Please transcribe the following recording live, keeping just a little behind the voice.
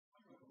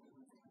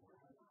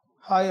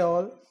Hi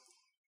all,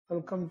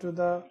 welcome to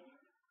the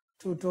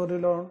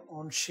tutorial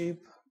on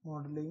Onshape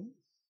modeling.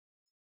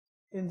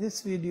 In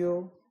this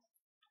video,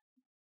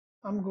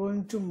 I'm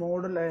going to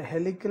model a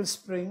helical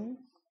spring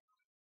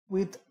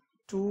with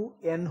two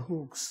N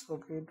hooks.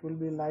 Okay, it will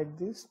be like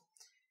this.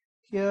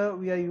 Here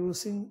we are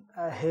using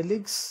a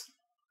helix,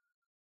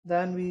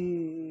 then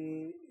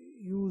we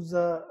use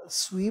a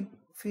sweep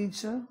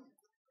feature,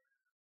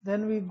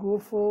 then we go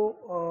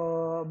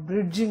for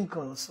bridging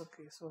curves.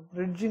 Okay, so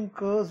bridging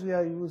curves we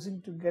are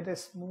using to get a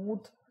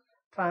smooth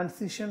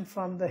transition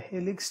from the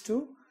helix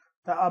to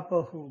the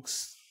upper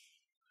hooks.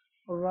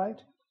 All right,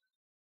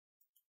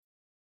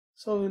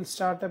 so we'll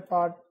start a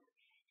part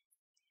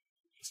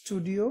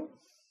studio.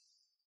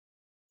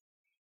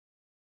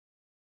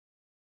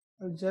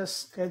 We'll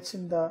just sketch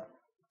in the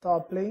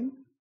top plane,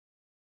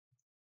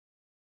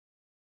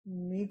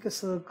 make a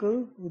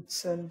circle with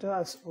center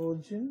as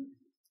origin,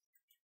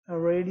 a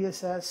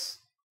radius as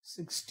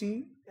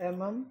 60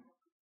 mm.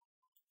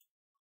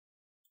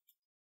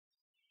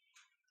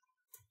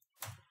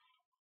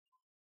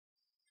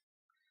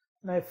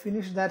 When I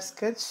finish that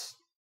sketch,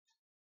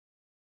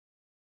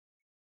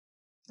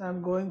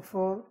 I'm going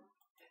for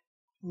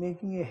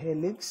making a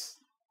helix.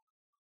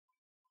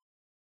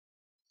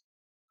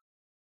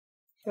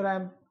 Here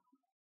I'm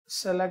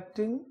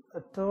selecting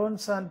a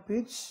turns and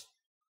pitch.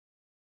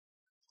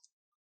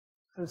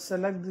 I'll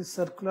select the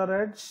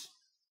circular edge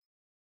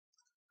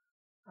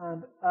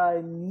and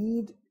I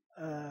need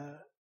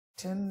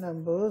 10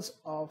 numbers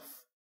of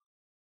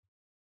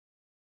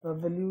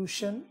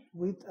revolution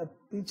with a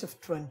pitch of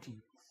 20.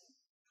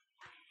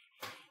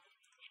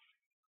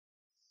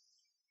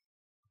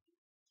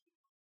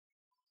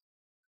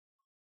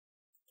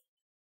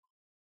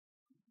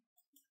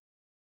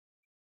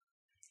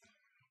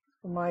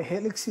 My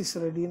helix is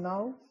ready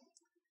now.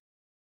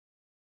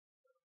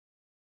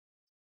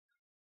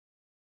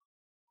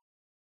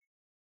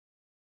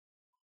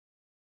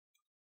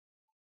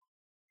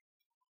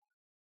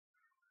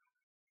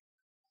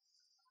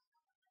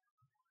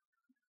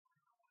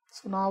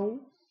 So now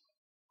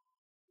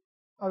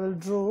I will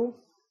draw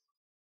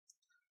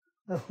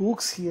the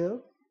hooks here.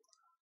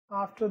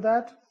 After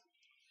that,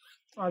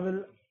 I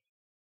will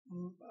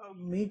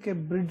make a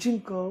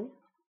bridging curve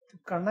to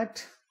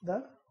connect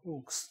the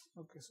hooks.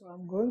 Okay, so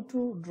I'm going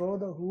to draw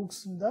the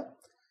hooks in the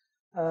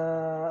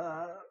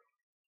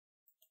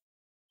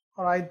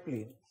right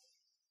plane.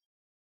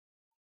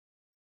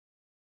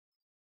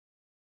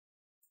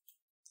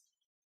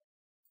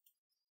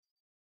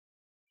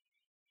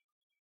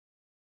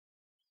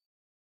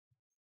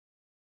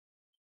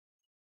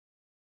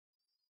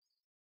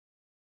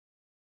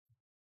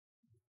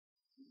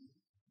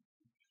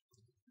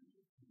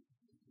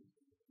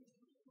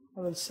 I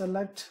will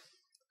select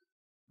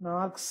an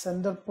arc,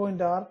 center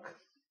point arc.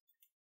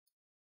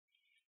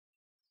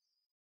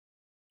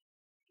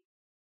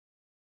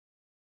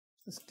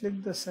 Just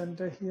click the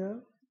center here.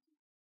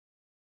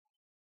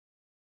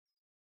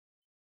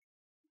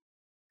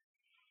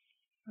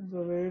 And the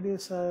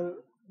radius I'll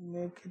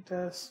make it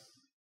as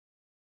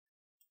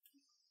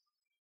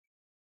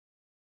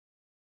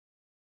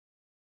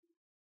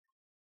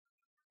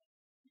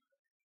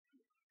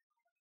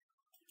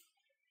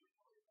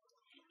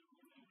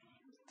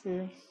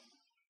 'Okay.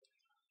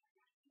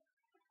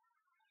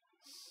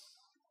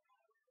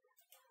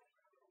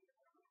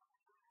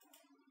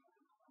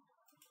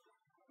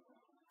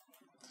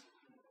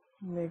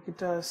 Make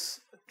it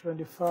as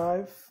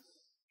 25.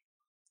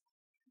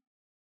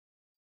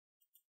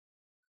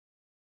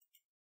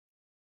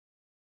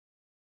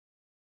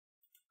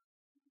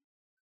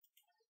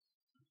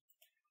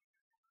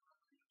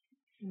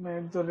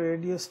 Make the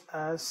radius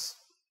as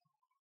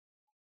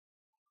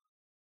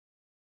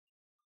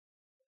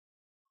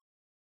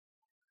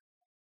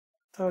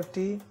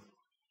 30.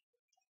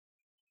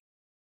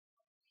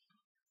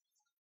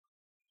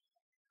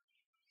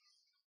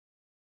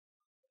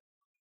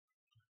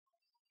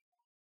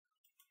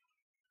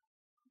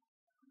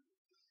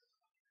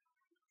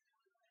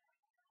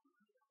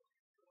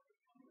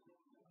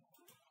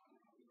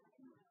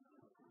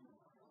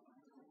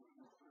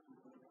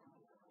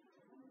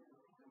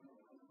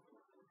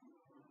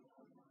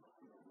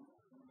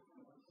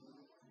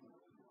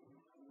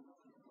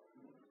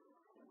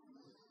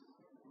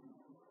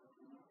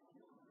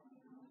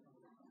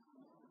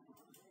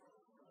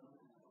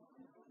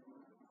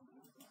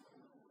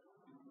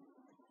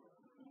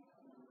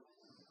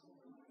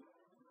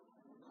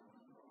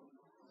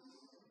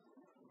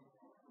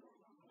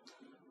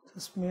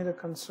 Just made a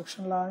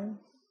construction line.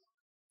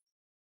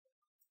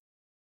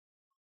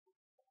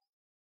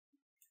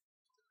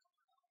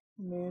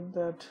 Made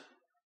that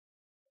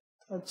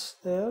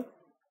touch there.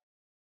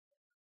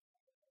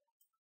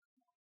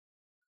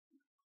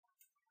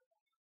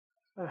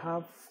 I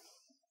have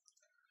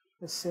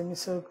a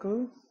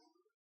semicircle.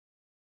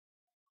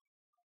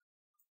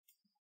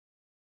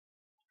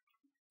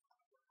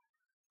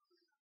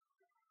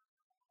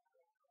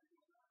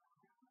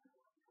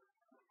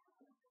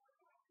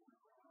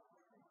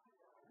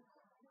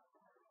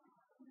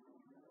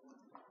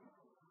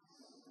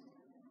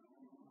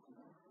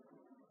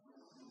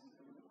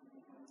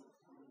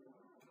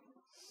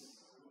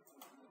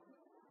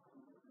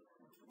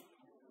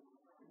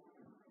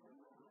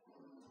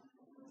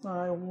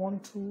 I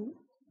want to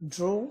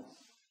draw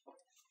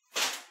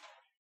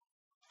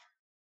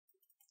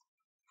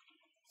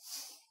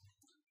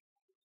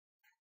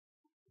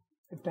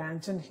a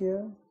tangent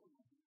here.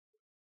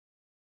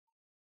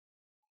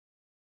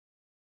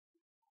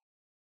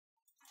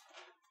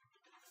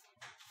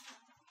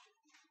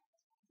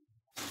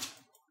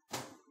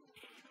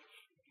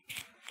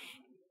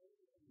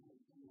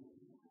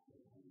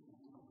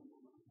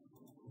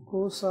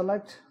 Go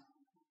select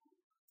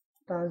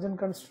tangent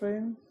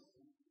constraint.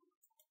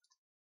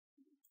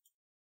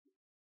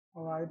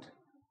 Alright,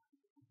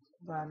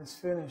 that is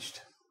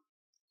finished.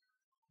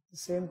 The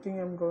same thing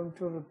I'm going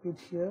to repeat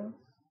here.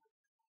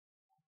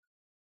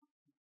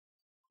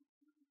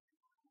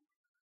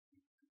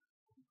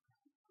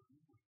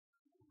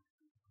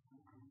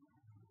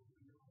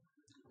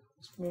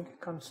 Let's make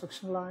a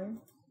construction line.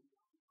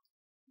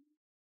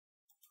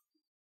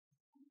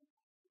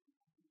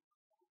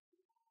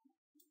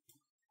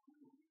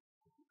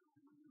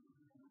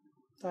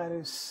 That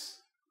is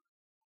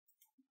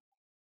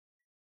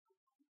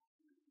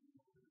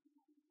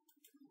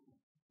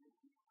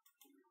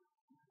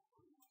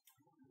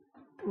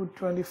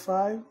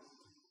 225.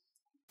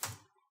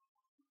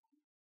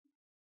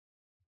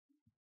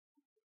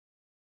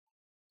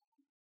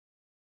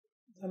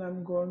 Then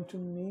I'm going to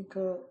make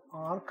an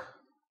arc.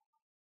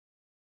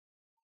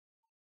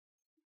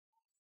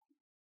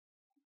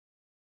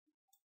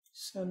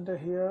 Center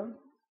here.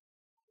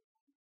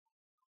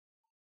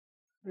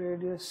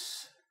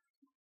 Radius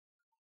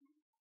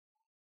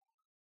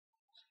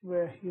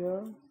where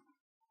here.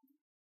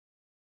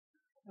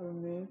 I'll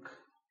make.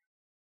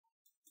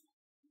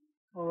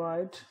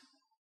 Alright.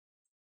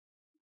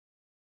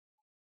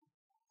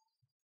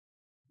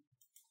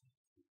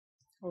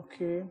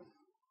 Okay.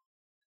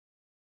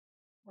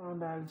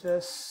 And I'll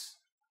just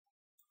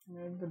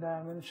make the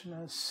dimension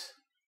as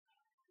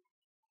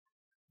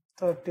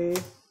 30.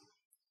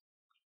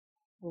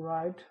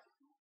 Right.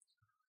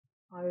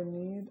 I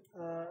need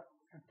a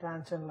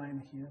tangent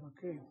line here.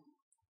 Okay.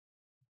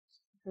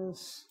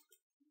 This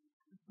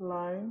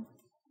line.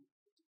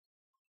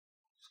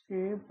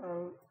 Escape.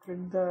 I'll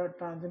click the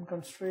tangent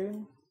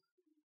constraint.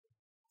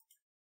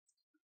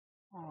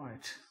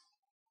 Alright.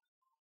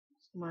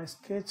 So my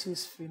sketch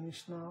is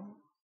finished now.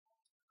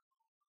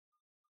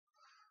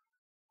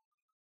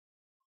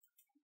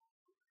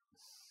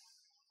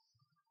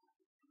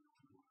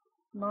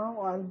 Now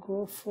I'll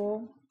go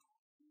for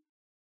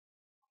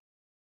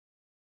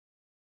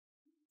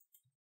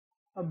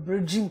a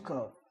bridging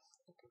curve.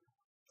 Okay.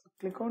 So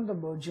click on the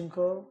bridging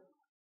curve.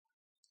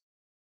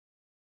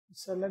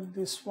 Select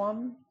this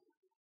one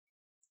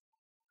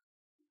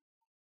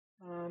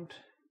and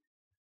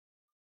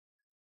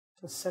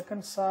the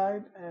second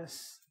side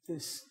as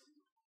this.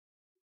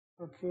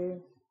 Okay,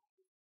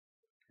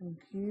 and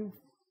give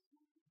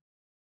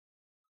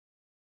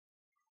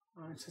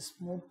it's a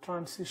smooth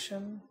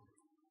transition.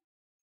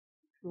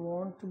 If you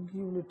want to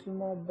give little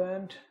more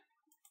bend,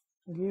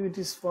 give it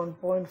is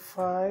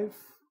 1.5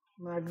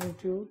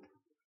 magnitude.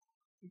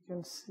 You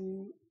can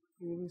see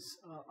it is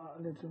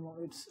a little more.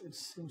 It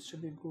seems to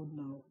be good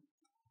now.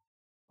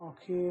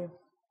 Okay.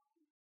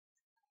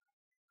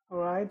 All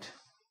right.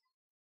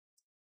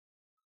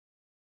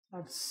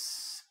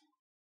 That's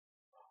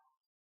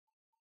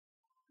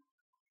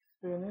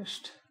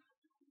finished.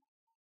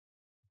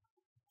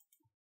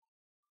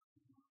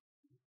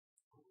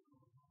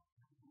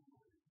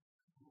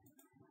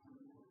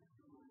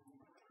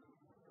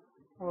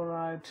 All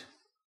right.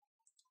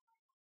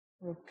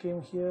 We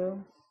came here.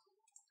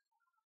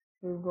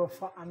 We'll go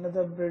for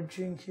another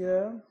bridging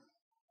here.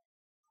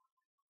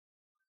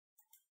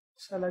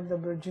 Select the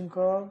bridging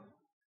curve.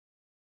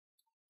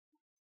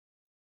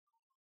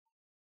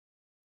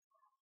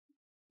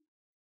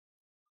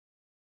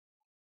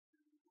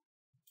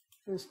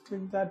 Just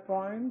click that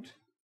point.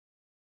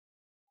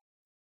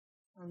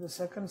 And the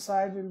second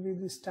side will be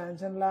this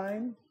tangent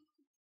line.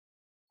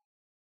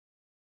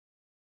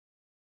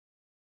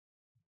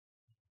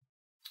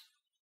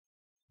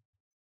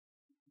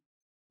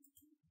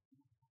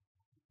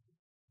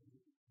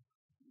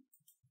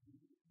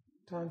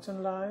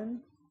 Tangent line,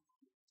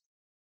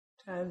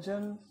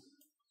 tangent,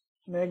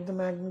 make the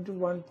magnitude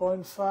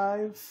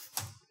 1.5.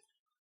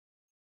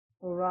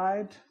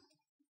 Alright,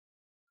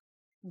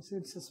 you see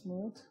it's a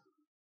smooth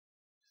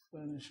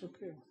finish.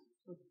 Okay,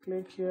 so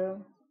click here.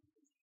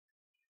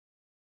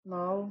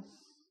 Now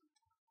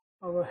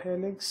our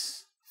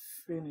helix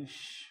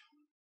finish.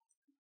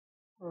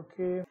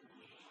 Okay,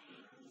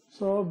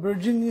 so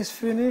bridging is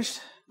finished.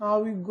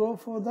 Now we go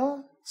for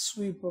the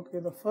sweep. Okay,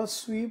 the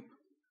first sweep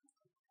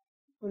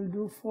we'll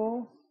do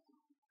for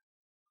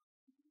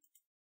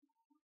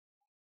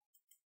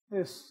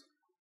this.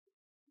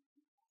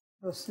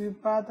 The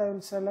sweep path I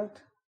will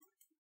select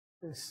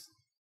this.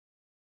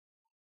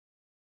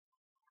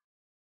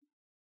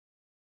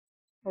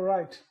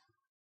 Alright.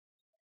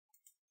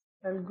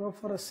 I'll go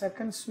for a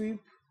second sweep.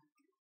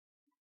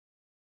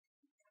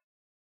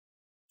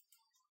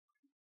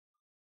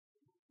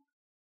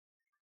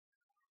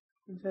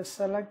 Just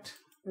select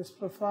this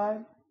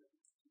profile.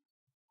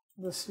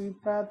 the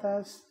sweep path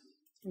as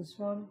this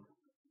one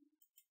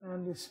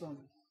and this one.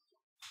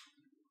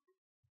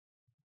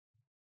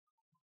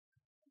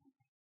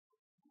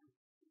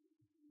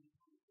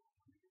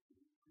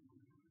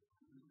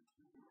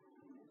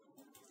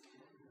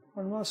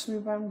 One more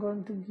sweep I am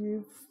going to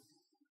give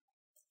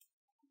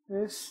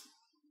this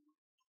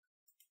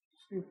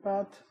sweep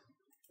path,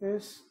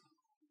 this.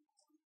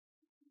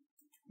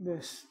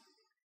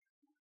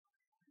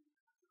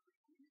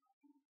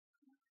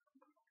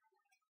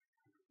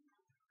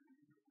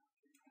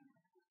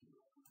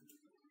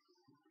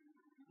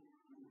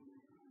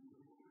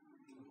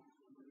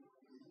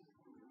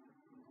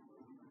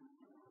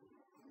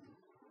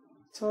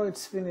 So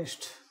it's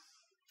finished.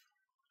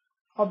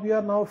 Hope you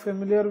are now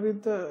familiar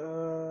with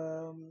the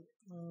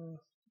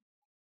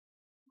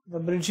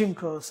bridging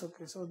curves.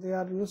 Okay, so they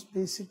are used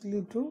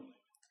basically to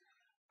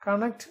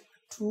connect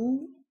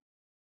two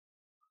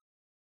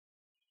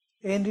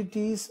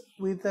entities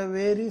with a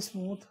very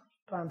smooth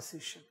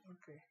transition.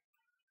 Okay,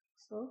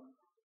 so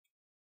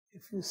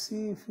if you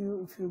see, if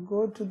you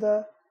go to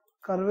the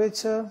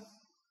curvature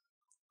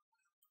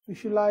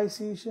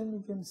visualization,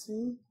 you can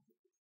see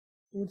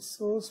it's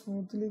so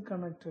smoothly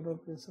connected.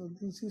 Okay, so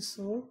this is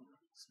so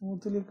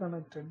smoothly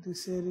connected,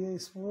 this area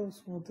is so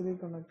smoothly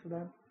connected,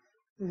 and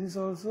this is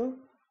also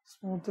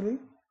smoothly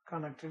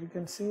connected. You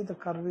can see the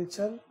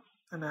curvature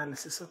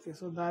analysis. Okay,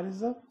 so that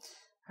is the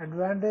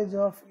advantage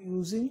of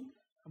using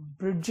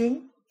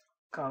bridging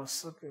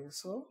curves. Okay,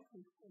 so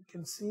you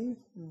can see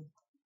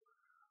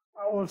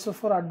also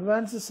for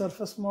advanced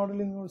surface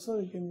modeling also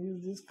you can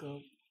use this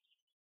curve.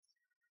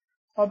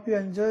 Hope you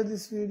enjoyed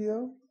this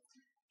video.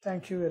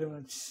 Thank you very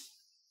much.